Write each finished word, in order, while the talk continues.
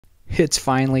It's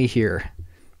finally here,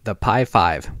 the Pi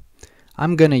 5.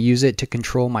 I'm going to use it to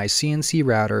control my CNC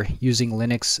router using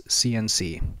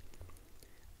LinuxCNC.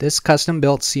 This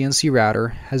custom-built CNC router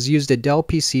has used a Dell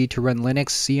PC to run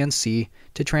LinuxCNC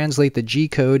to translate the G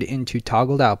code into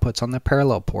toggled outputs on the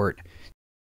parallel port.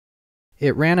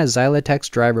 It ran a Xilinx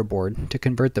driver board to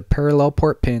convert the parallel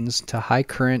port pins to high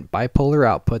current bipolar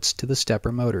outputs to the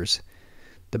stepper motors.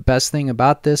 The best thing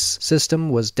about this system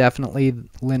was definitely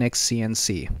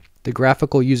LinuxCNC. The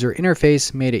graphical user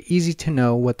interface made it easy to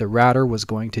know what the router was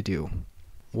going to do.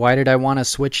 Why did I want to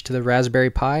switch to the Raspberry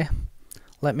Pi?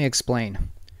 Let me explain.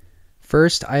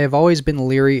 First, I have always been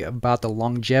leery about the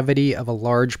longevity of a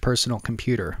large personal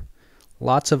computer.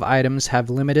 Lots of items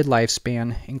have limited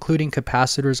lifespan, including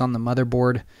capacitors on the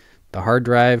motherboard, the hard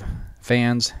drive,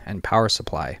 fans, and power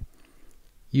supply.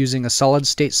 Using a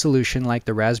solid-state solution like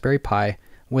the Raspberry Pi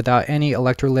without any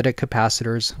electrolytic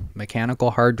capacitors, mechanical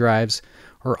hard drives,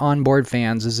 or onboard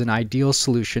fans is an ideal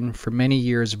solution for many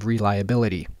years of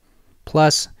reliability.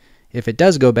 Plus, if it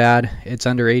does go bad, it's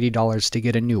under $80 to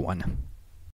get a new one.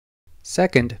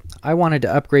 Second, I wanted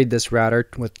to upgrade this router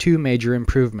with two major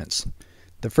improvements.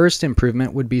 The first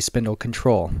improvement would be spindle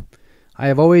control. I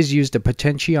have always used a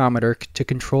potentiometer to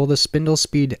control the spindle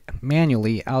speed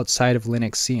manually outside of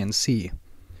LinuxCNC.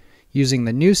 Using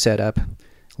the new setup,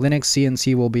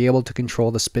 LinuxCNC will be able to control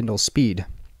the spindle speed.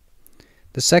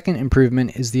 The second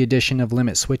improvement is the addition of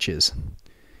limit switches.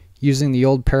 Using the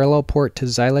old parallel port to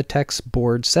Xilinx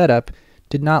board setup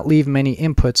did not leave many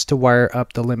inputs to wire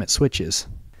up the limit switches.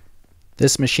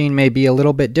 This machine may be a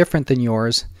little bit different than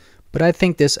yours, but I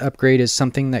think this upgrade is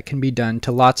something that can be done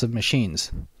to lots of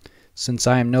machines. Since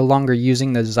I am no longer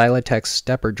using the Xilinx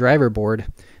stepper driver board,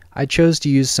 I chose to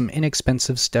use some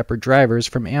inexpensive stepper drivers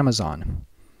from Amazon.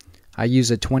 I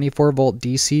use a 24-volt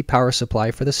DC power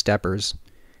supply for the steppers,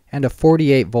 and a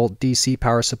 48-volt DC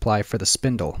power supply for the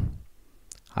spindle.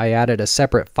 I added a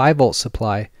separate 5-volt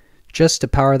supply just to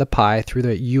power the Pi through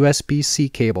the USB-C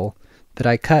cable that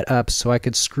I cut up so I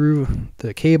could screw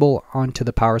the cable onto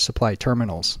the power supply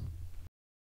terminals.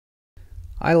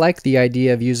 I like the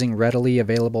idea of using readily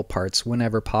available parts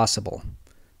whenever possible.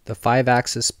 The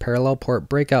 5-axis parallel port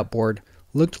breakout board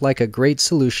looked like a great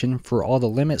solution for all the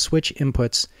limit switch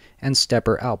inputs and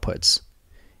stepper outputs.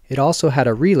 It also had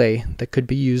a relay that could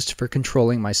be used for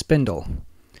controlling my spindle.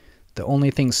 The only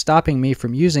thing stopping me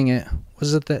from using it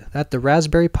was that the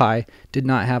Raspberry Pi did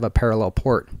not have a parallel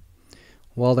port.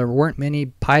 Well, there weren't many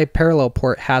Pi parallel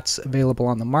port hats available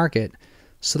on the market,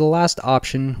 so the last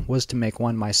option was to make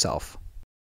one myself.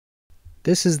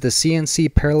 This is the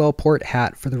CNC Parallel Port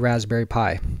hat for the Raspberry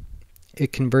Pi.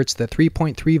 It converts the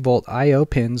 3.3 volt I/O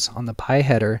pins on the Pi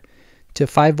header to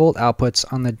 5 volt outputs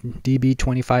on the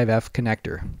DB25F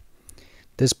connector.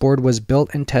 This board was built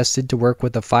and tested to work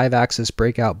with a 5-axis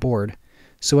breakout board,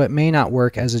 so it may not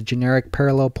work as a generic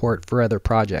parallel port for other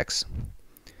projects.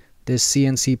 This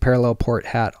CNC Parallel Port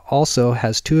hat also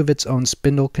has two of its own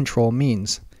spindle control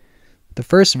means. The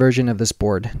first version of this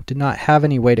board did not have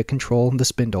any way to control the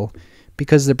spindle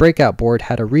because the breakout board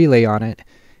had a relay on it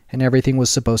and everything was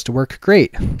supposed to work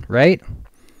great, right?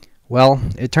 Well,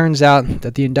 it turns out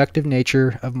that the inductive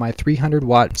nature of my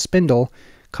 300-watt spindle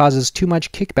causes too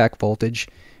much kickback voltage,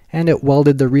 and it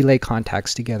welded the relay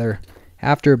contacts together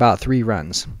after about 3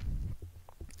 runs.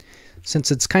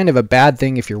 Since it's kind of a bad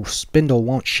thing if your spindle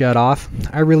won't shut off,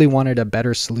 I really wanted a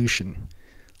better solution.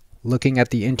 Looking at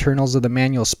the internals of the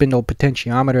manual spindle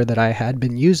potentiometer that I had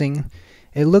been using,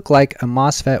 it looked like a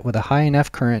MOSFET with a high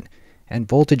enough current and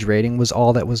voltage rating was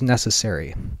all that was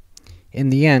necessary. In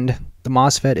the end, the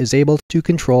MOSFET is able to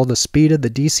control the speed of the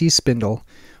DC spindle,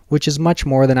 which is much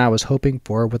more than I was hoping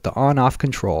for with the on-off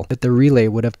control that the relay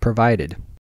would have provided.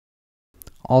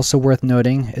 Also worth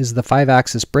noting is the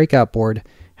 5-axis breakout board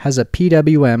has a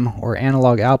PWM or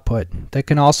analog output that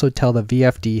can also tell the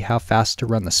VFD how fast to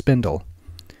run the spindle.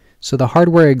 So the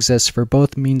hardware exists for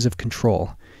both means of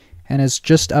control, and it's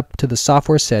just up to the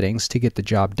software settings to get the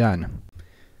job done.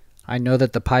 I know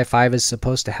that the Pi 5 is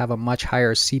supposed to have a much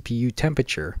higher CPU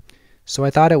temperature, so I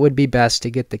thought it would be best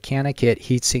to get the CanaKit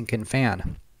heatsink and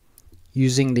fan.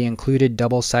 Using the included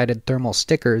double-sided thermal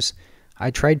stickers,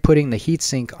 I tried putting the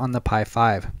heatsink on the Pi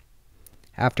 5.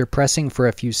 After pressing for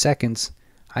a few seconds,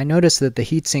 I noticed that the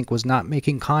heatsink was not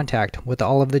making contact with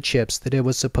all of the chips that it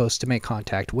was supposed to make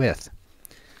contact with.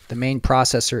 The main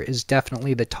processor is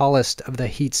definitely the tallest of the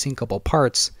heat-sinkable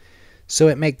parts, so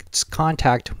it makes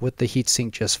contact with the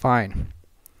heatsink just fine.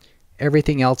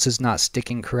 Everything else is not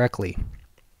sticking correctly.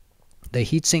 The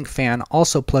heatsink fan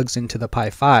also plugs into the Pi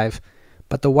 5,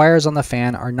 but the wires on the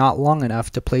fan are not long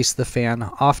enough to place the fan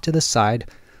off to the side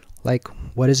like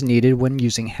what is needed when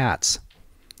using hats.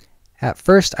 At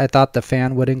first I thought the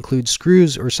fan would include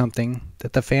screws or something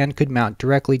that the fan could mount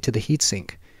directly to the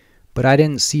heatsink, but I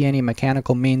didn't see any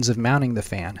mechanical means of mounting the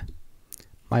fan.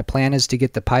 My plan is to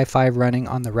get the Pi 5 running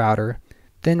on the router,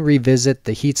 then revisit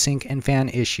the heatsink and fan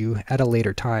issue at a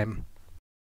later time.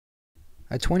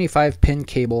 A 25-pin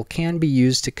cable can be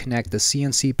used to connect the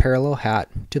CNC Parallel Hat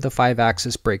to the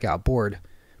 5-axis breakout board,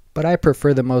 but I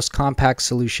prefer the most compact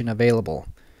solution available,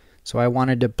 so I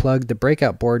wanted to plug the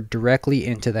breakout board directly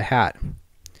into the hat.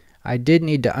 I did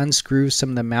need to unscrew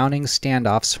some of the mounting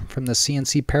standoffs from the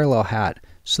CNC Parallel Hat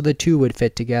so the two would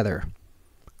fit together.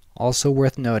 Also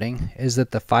worth noting is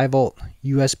that the 5-volt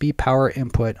USB power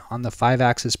input on the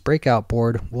 5-axis breakout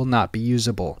board will not be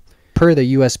usable. Per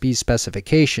the USB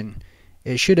specification,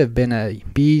 it should have been a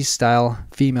B-style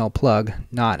female plug,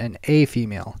 not an A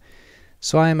female,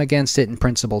 so I am against it in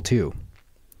principle too.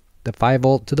 The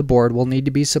 5-volt to the board will need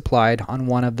to be supplied on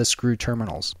one of the screw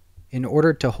terminals. In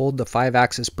order to hold the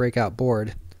 5-axis breakout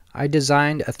board, I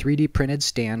designed a 3D printed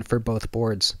stand for both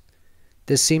boards.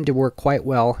 This seemed to work quite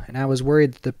well, and I was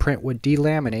worried that the print would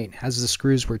delaminate as the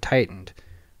screws were tightened,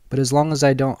 but as long as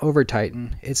I don't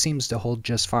over-tighten, it seems to hold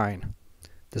just fine.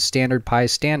 The standard Pi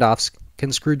standoffs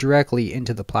can screw directly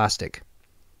into the plastic.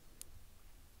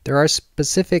 There are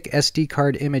specific SD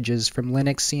card images from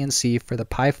LinuxCNC for the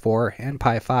Pi 4 and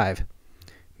Pi 5.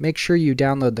 Make sure you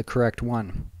download the correct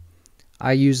one.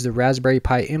 I use the Raspberry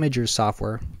Pi Imager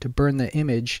software to burn the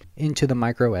image into the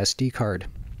micro SD card.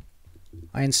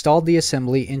 I installed the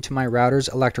assembly into my router's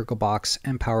electrical box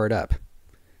and powered up.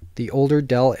 The older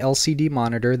Dell LCD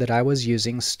monitor that I was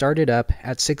using started up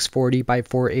at 640 by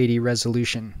 480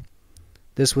 resolution.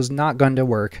 This was not going to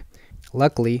work.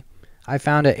 Luckily, I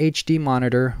found a HD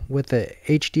monitor with a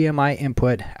HDMI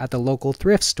input at the local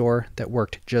thrift store that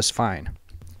worked just fine.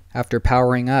 After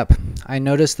powering up, I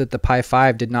noticed that the Pi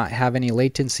 5 did not have any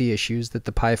latency issues that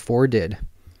the Pi 4 did.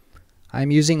 I am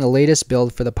using the latest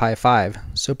build for the Pi 5,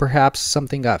 so perhaps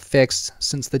something got fixed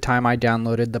since the time I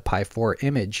downloaded the Pi 4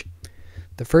 image.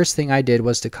 The first thing I did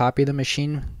was to copy the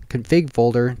machine config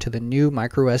folder to the new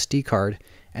microSD card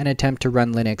and attempt to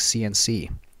run LinuxCNC.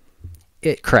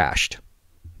 It crashed.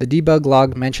 The debug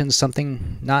log mentions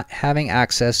something not having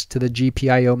access to the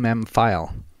GPIO mem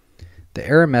file. The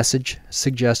error message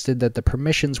suggested that the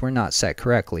permissions were not set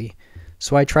correctly,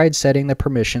 so I tried setting the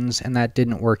permissions and that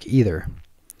didn't work either.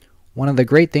 One of the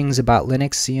great things about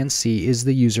LinuxCNC is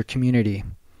the user community.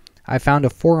 I found a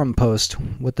forum post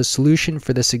with the solution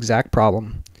for this exact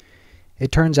problem.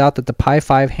 It turns out that the Pi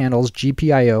 5 handles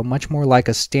GPIO much more like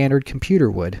a standard computer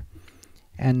would,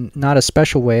 and not a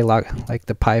special way like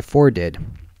the Pi 4 did.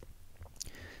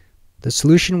 The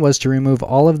solution was to remove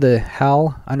all of the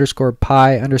HAL_Pi_GPIO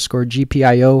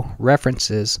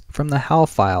references from the HAL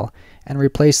file and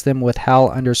replace them with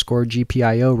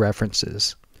HAL_GPIO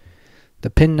references. The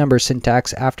pin number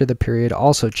syntax after the period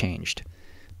also changed.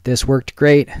 This worked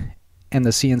great, and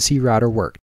the CNC router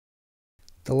worked.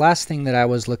 The last thing that I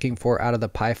was looking for out of the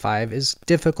Pi 5 is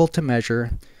difficult to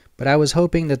measure, but I was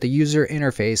hoping that the user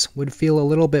interface would feel a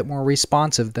little bit more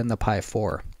responsive than the Pi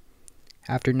 4.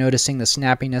 After noticing the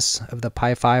snappiness of the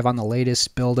Pi 5 on the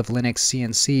latest build of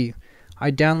LinuxCNC,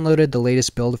 I downloaded the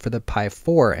latest build for the Pi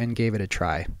 4 and gave it a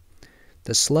try.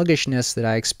 The sluggishness that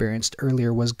I experienced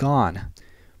earlier was gone,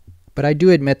 but I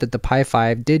do admit that the Pi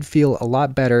 5 did feel a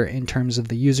lot better in terms of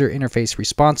the user interface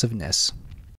responsiveness.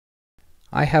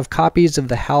 I have copies of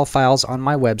the HAL files on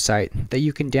my website that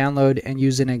you can download and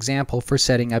use an example for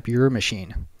setting up your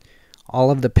machine. All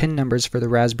of the pin numbers for the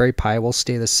Raspberry Pi will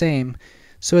stay the same,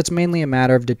 so it's mainly a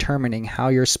matter of determining how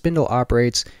your spindle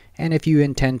operates and if you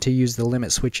intend to use the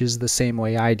limit switches the same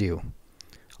way I do.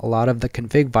 A lot of the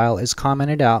config file is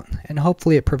commented out, and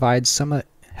hopefully it provides some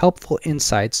helpful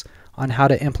insights on how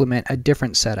to implement a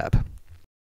different setup.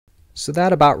 So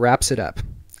that about wraps it up.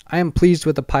 I am pleased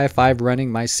with the Pi 5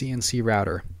 running my CNC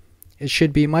router. It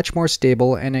should be much more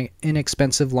stable and an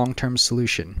inexpensive long-term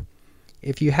solution.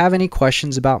 If you have any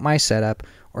questions about my setup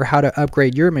or how to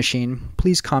upgrade your machine,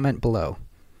 please comment below.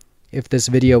 If this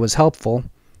video was helpful,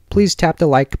 please tap the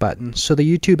like button so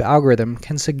the YouTube algorithm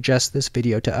can suggest this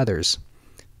video to others.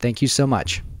 Thank you so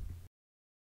much.